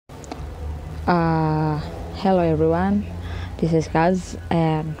Uh, Hello everyone, this is Kaz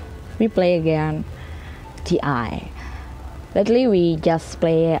and we play again TI. Lately we just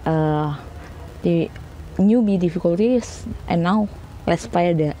play the newbie difficulties and now let's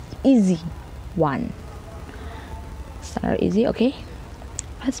play the easy one. Start easy, okay?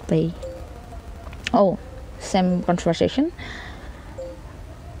 Let's play. Oh, same conversation.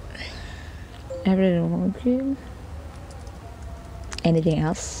 Anything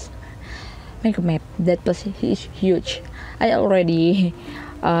else? Make a map. That place is huge. I already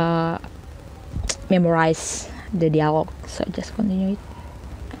memorized the dialogue, so just continue it.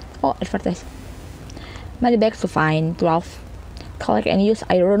 Oh, advertise. Money bags to find 12. Collect and use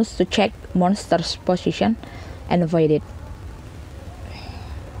irons to check monsters' position and avoid it.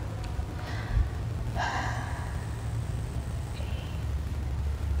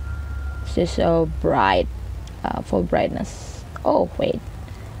 This is so bright, full brightness. Oh wait,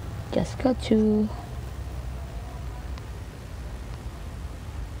 just go to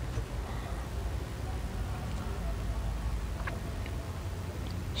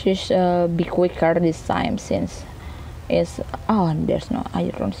should be quicker this time since it's there's no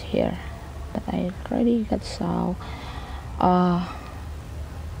irons here, but I already got so my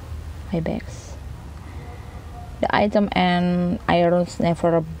bags. The item and irons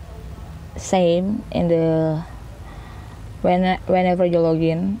never same in the whenever you log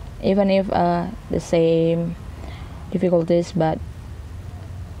in, even if the same difficulties, but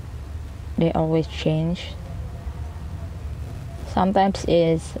they always change. Sometimes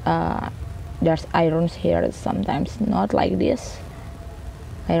is there's irons here, sometimes not, like this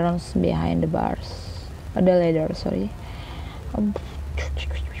irons behind the bars, the ladder, sorry.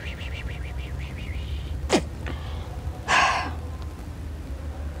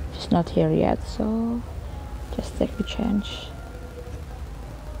 It's not here yet, so just take the chance.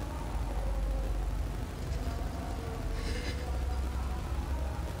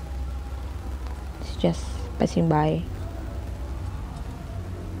 It's just passing by.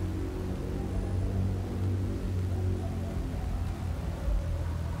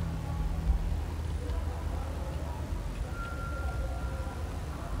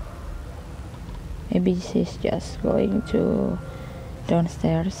 Maybe she's just going to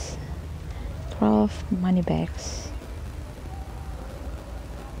downstairs. 12 money bags.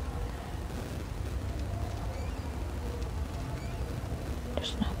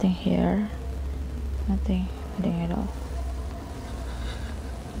 There's nothing here. Nothing at all.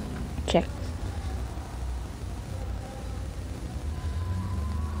 Check.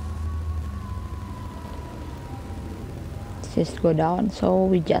 Just go down, so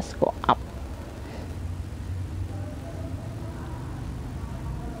we just go up.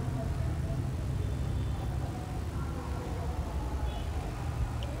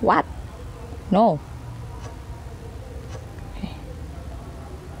 What? No. Okay.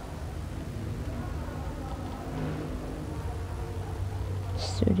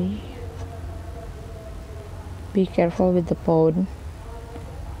 Study. Be careful with the phone.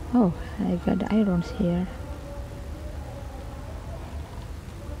 Oh, I got the irons here.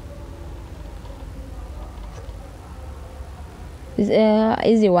 It's an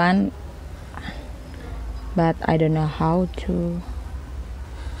easy one, but I don't know how to.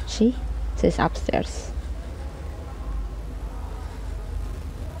 See, this is upstairs.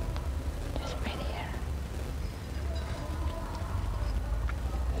 Just right here.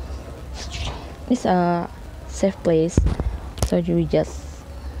 It's a safe place, so you just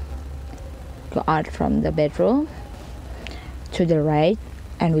go out from the bedroom to the right,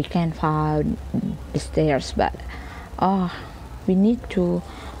 and we can find the stairs. But we need to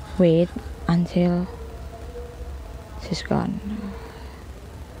wait until she's gone.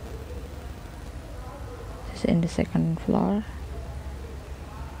 In the second floor.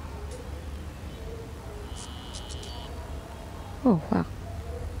 Oh fuck.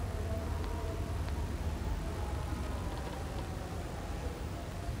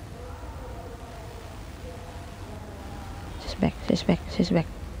 She's back.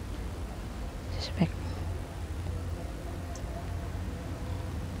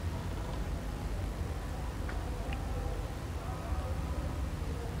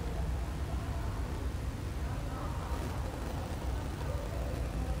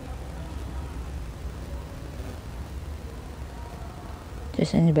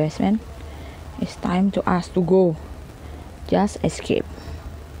 Just in the basement. It's time to us to go. Just escape.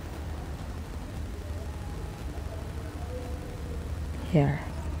 Here.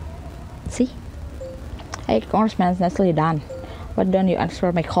 See? Hey, Congressman, nicely done. Why don't you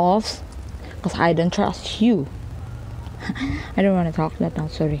answer my calls? Because I don't trust you. I don't want to talk that now,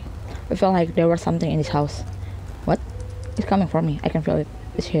 sorry. I feel like there was something in this house. What? It's coming for me. I can feel it.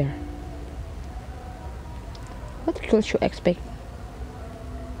 It's here. What could you expect?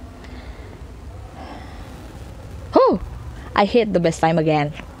 Oh! I hit the best time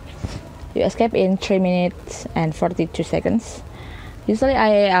again. You escape in 3 minutes and 42 seconds. Usually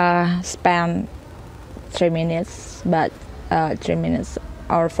I spend 3 minutes, but 3 minutes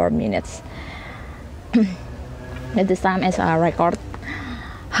or 4 minutes. At this time as a record.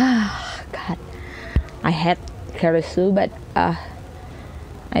 God, I had Krasue, but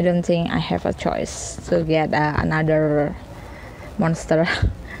I don't think I have a choice to get another monster.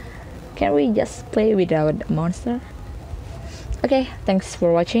 Can we just play without a monster? Okay, thanks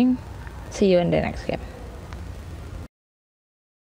for watching. See you in the next game.